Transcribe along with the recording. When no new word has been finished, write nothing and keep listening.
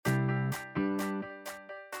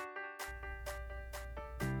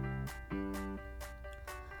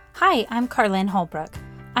Hi, I'm Carlin Holbrook.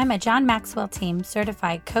 I'm a John Maxwell Team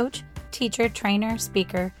certified coach, teacher, trainer,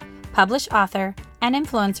 speaker, published author, and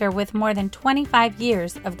influencer with more than 25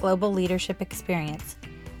 years of global leadership experience.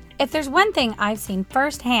 If there's one thing I've seen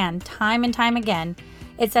firsthand time and time again,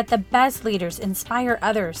 it's that the best leaders inspire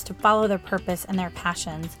others to follow their purpose and their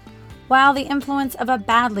passions, while the influence of a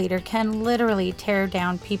bad leader can literally tear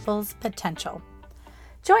down people's potential.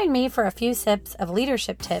 Join me for a few sips of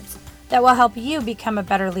leadership tips that will help you become a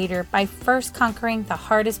better leader by first conquering the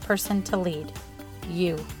hardest person to lead,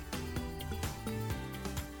 you.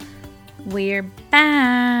 We're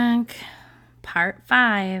back. Part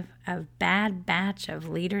 5 of Bad Batch of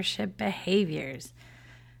Leadership Behaviors.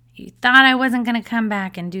 You thought I wasn't going to come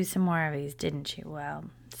back and do some more of these, didn't you? Well,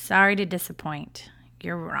 sorry to disappoint.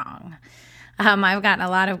 You're wrong. I've gotten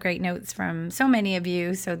a lot of great notes from so many of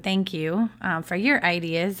you, so thank you for your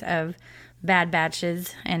ideas of bad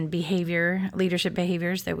batches and leadership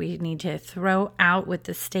behaviors that we need to throw out with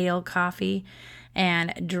the stale coffee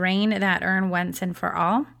and drain that urn once and for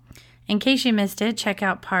all. In case you missed it, check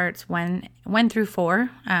out parts 1 through 4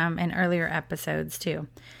 in earlier episodes too.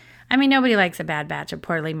 I mean, nobody likes a bad batch of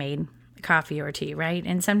poorly made coffee or tea, right?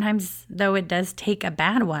 And sometimes, though, it does take a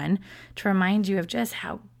bad one to remind you of just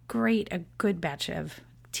how great a good batch of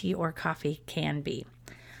tea or coffee can be.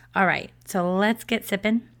 All right, so let's get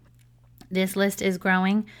sipping. This list is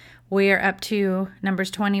growing. We're up to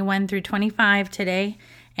numbers 21 through 25 today,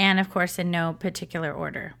 and of course in no particular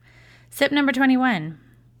order. Sip number 21.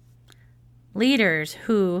 Leaders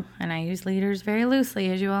who, and I use leaders very loosely,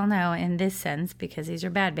 as you all know, in this sense, because these are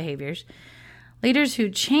bad behaviors. Leaders who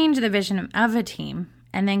change the vision of a team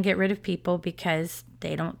and then get rid of people because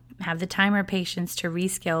they don't have the time or patience to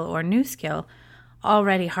reskill or new skill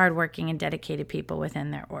already hardworking and dedicated people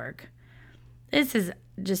within their org. This is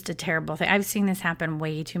just a terrible thing. I've seen this happen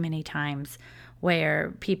way too many times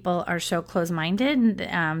where people are so close-minded.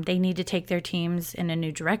 They need to take their teams in a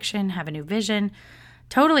new direction, have a new vision.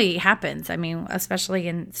 Totally happens. I mean, especially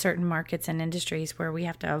in certain markets and industries where we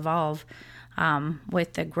have to evolve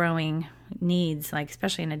with the growing needs, like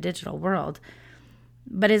especially in a digital world.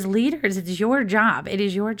 But as leaders, it's your job. It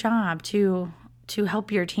is your job to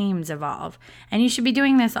help your teams evolve. And you should be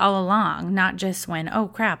doing this all along, not just when, oh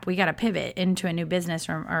crap, we got to pivot into a new business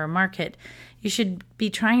or a market. You should be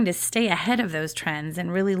trying to stay ahead of those trends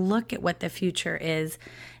and really look at what the future is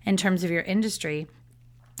in terms of your industry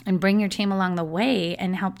and bring your team along the way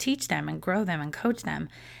and help teach them and grow them and coach them.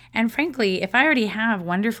 And frankly, if I already have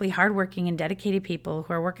wonderfully hardworking and dedicated people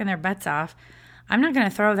who are working their butts off, I'm not going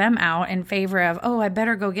to throw them out in favor of, oh, I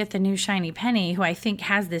better go get the new shiny penny who I think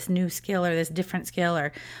has this new skill or this different skill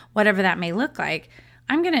or whatever that may look like.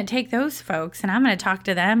 I'm going to take those folks and I'm going to talk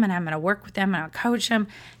to them and I'm going to work with them and I'll coach them,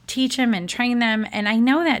 teach them and train them. And I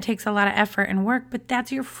know that takes a lot of effort and work, but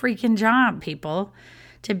that's your freaking job, people,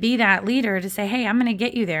 to be that leader, to say, hey, I'm going to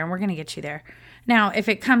get you there and we're going to get you there. Now, if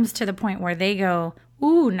it comes to the point where they go,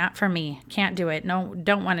 ooh, not for me, can't do it, no,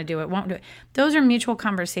 don't want to do it, won't do it. Those are mutual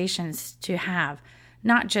conversations to have,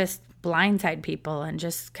 not just blindside people and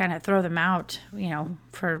just kind of throw them out,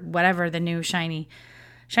 for whatever the new shiny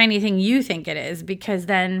thing you think it is, because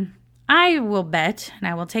then I will bet, and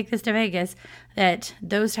I will take this to Vegas, that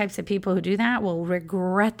those types of people who do that will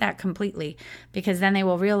regret that completely, because then they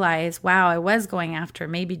will realize, wow, I was going after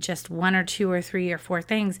maybe just 1 or 2 or 3 or 4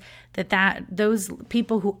 things that those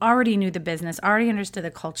people who already knew the business, already understood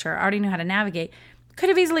the culture, already knew how to navigate, could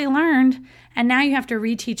have easily learned, and now you have to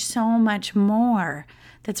reteach so much more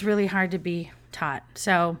that's really hard to be taught.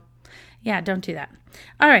 So, yeah, don't do that.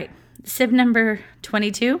 All right, sip number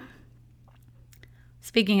 22.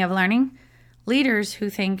 Speaking of learning, leaders who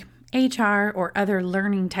think HR or other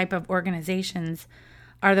learning type of organizations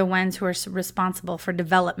are the ones who are responsible for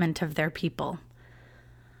development of their people.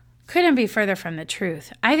 Couldn't be further from the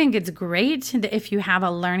truth. I think it's great if you have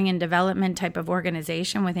a learning and development type of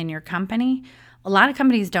organization within your company. A lot of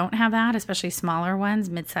companies don't have that, especially smaller ones,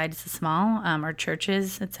 mid-sized to small, or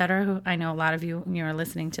churches, etc. I know a lot of you are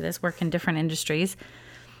listening to this work in different industries.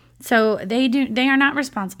 So they are not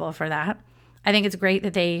responsible for that. I think it's great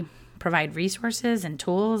that they provide resources and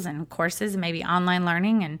tools and courses and maybe online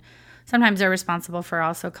learning, and sometimes they're responsible for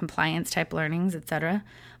also compliance type learnings, etc.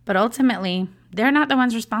 But ultimately, they're not the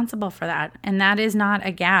ones responsible for that, and that is not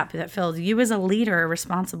a gap that fills. You as a leader are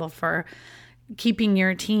responsible for keeping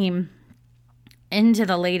your team into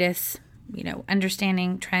the latest,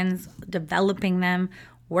 understanding trends, developing them,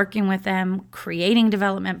 working with them, creating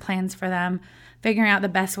development plans for them, figuring out the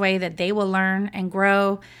best way that they will learn and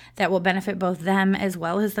grow that will benefit both them as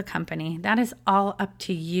well as the company. That is all up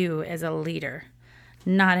to you as a leader,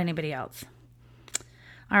 not anybody else.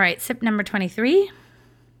 All right, sip number 23.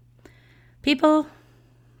 People,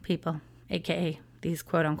 aka these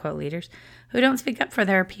quote unquote leaders, who don't speak up for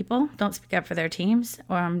their people, don't speak up for their teams,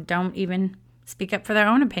 or don't even speak up for their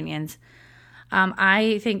own opinions.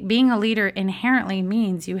 I think being a leader inherently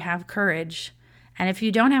means you have courage. And if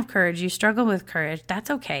you don't have courage, you struggle with courage,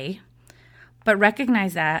 that's okay. But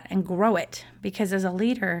recognize that and grow it, because as a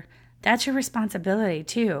leader, that's your responsibility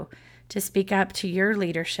too, to speak up to your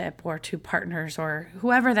leadership or to partners or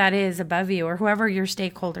whoever that is above you or whoever your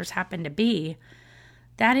stakeholders happen to be.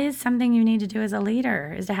 That is something you need to do as a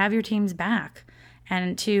leader, is to have your team's back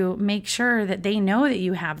and to make sure that they know that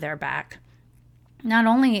you have their back. Not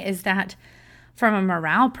only is that from a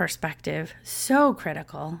morale perspective so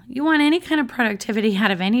critical, you want any kind of productivity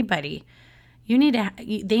out of anybody.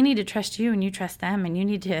 They need to trust you and you trust them, and you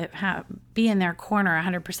need to be in their corner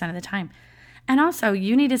 100% of the time. And also,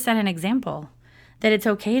 you need to set an example that it's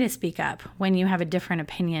okay to speak up when you have a different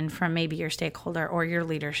opinion from maybe your stakeholder or your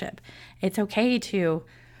leadership. It's okay to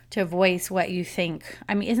voice what you think.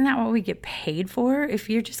 I mean, isn't that what we get paid for? If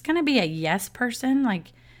you're just going to be a yes person,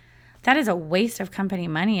 like, that is a waste of company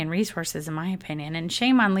money and resources, in my opinion. And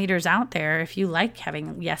shame on leaders out there if you like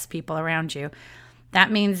having yes people around you.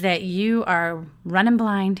 That means that you are running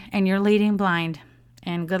blind and you're leading blind,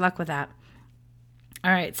 and good luck with that.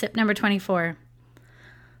 All right, tip number 24.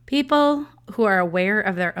 People who are aware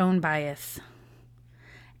of their own bias.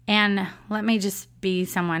 And let me just be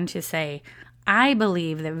someone to say, I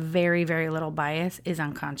believe that very, very little bias is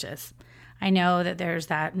unconscious. I know that there's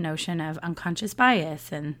that notion of unconscious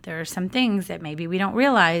bias, and there are some things that maybe we don't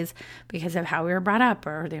realize because of how we were brought up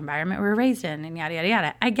or the environment we were raised in, and yada, yada,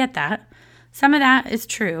 yada. I get that. Some of that is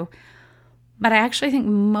true, but I actually think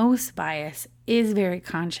most bias is very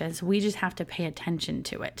conscious. We just have to pay attention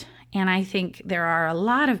to it. And I think there are a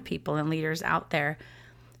lot of people and leaders out there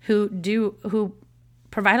who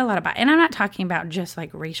provide a lot of bias. And I'm not talking about just like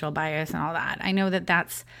racial bias and all that. I know that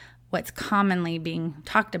that's what's commonly being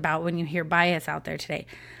talked about when you hear bias out there today.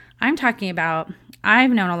 I'm talking about,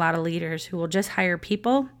 I've known a lot of leaders who will just hire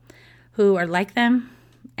people who are like them.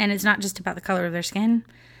 And it's not just about the color of their skin.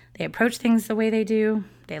 They approach things the way they do.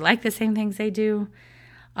 They like the same things they do.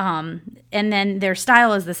 And then their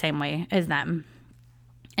style is the same way as them.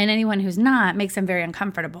 And anyone who's not makes them very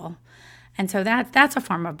uncomfortable. And so that's a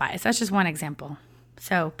form of bias. That's just one example.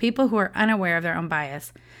 So people who are unaware of their own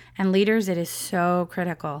bias, and leaders, it is so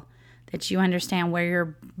critical that you understand where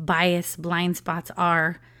your bias blind spots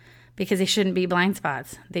are, because they shouldn't be blind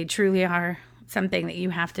spots. They truly are something that you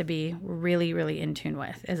have to be really, really in tune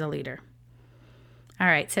with as a leader. All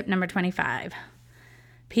right, tip number 25.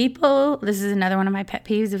 People, this is another one of my pet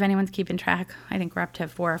peeves, if anyone's keeping track. I think we're up to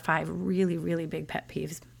 4 or 5 really, really big pet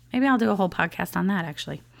peeves. Maybe I'll do a whole podcast on that,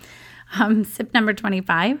 actually. Tip number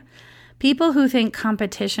 25. People who think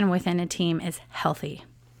competition within a team is healthy.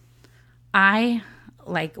 I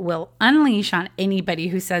will unleash on anybody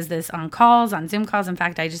who says this on calls, on Zoom calls. In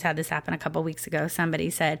fact, I just had this happen a couple weeks ago. Somebody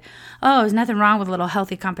said, there's nothing wrong with a little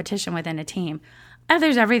healthy competition within a team.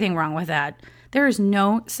 There's everything wrong with that. There is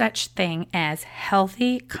no such thing as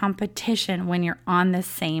healthy competition when you're on the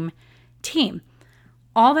same team.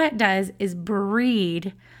 All that does is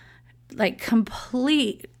breed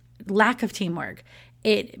complete lack of teamwork.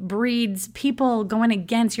 It breeds people going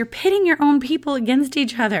against, you're pitting your own people against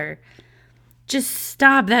each other. Just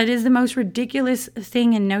stop. That is the most ridiculous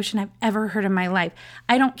thing and notion I've ever heard in my life.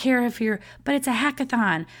 I don't care but it's a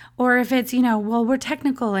hackathon, or if it's, we're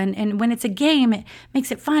technical and when it's a game, it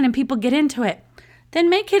makes it fun and people get into it. Then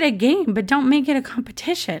make it a game, but don't make it a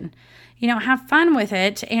competition. Have fun with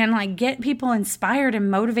it and get people inspired and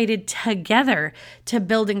motivated together to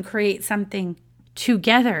build and create something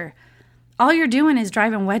together. All you're doing is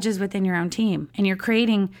driving wedges within your own team, and you're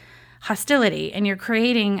creating hostility, and you're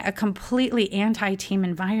creating a completely anti-team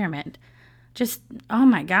environment. Just, oh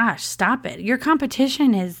my gosh, stop it. Your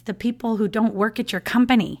competition is the people who don't work at your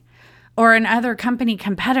company or another company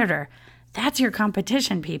competitor. That's your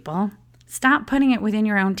competition, people. Stop putting it within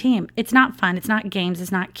your own team. It's not fun. It's not games.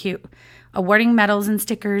 It's not cute. Awarding medals and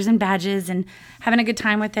stickers and badges and having a good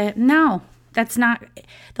time with it. No, that's not.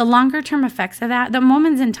 The longer term effects of that, the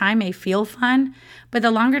moments in time may feel fun, but the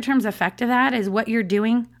longer term effect of that is what you're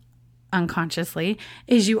doing unconsciously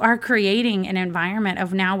is you are creating an environment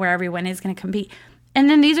of now where everyone is going to compete. And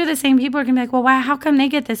then these are the same people who are going to be like, well, wow, how come they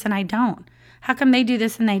get this and I don't? How come they do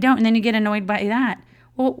this and they don't? And then you get annoyed by that.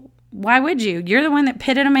 Well, why would you? You're the one that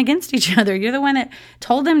pitted them against each other. You're the one that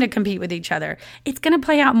told them to compete with each other. It's going to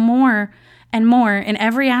play out more and more in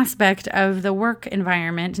every aspect of the work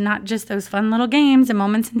environment, not just those fun little games and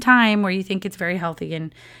moments in time where you think it's very healthy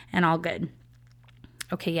and all good.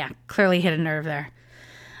 Okay, yeah, clearly hit a nerve there.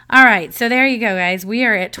 All right, so there you go, guys. We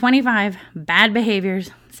are at 25 bad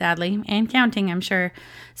behaviors, sadly, and counting, I'm sure.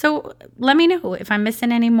 So let me know if I'm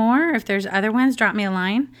missing any more. If there's other ones, drop me a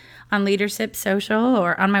line on Leadership Social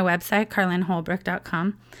or on my website,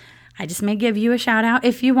 carlinholbrook.com. I just may give you a shout out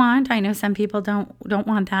if you want. I know some people don't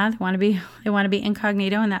want that. They want to be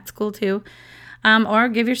incognito, and that's cool too. Or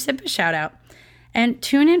give your sip a shout out. And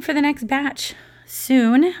tune in for the next batch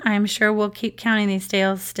soon. I'm sure we'll keep counting these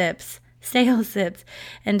stale sips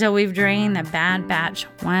until we've drained the bad batch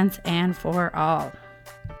once and for all.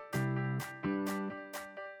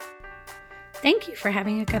 Thank you for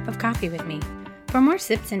having a cup of coffee with me. For more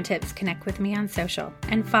sips and tips, connect with me on social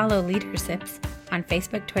and follow Leadersips on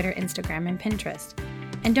Facebook, Twitter, Instagram, and Pinterest.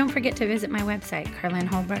 And don't forget to visit my website,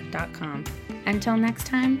 carlinholbrook.com. Until next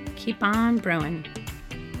time, keep on brewing.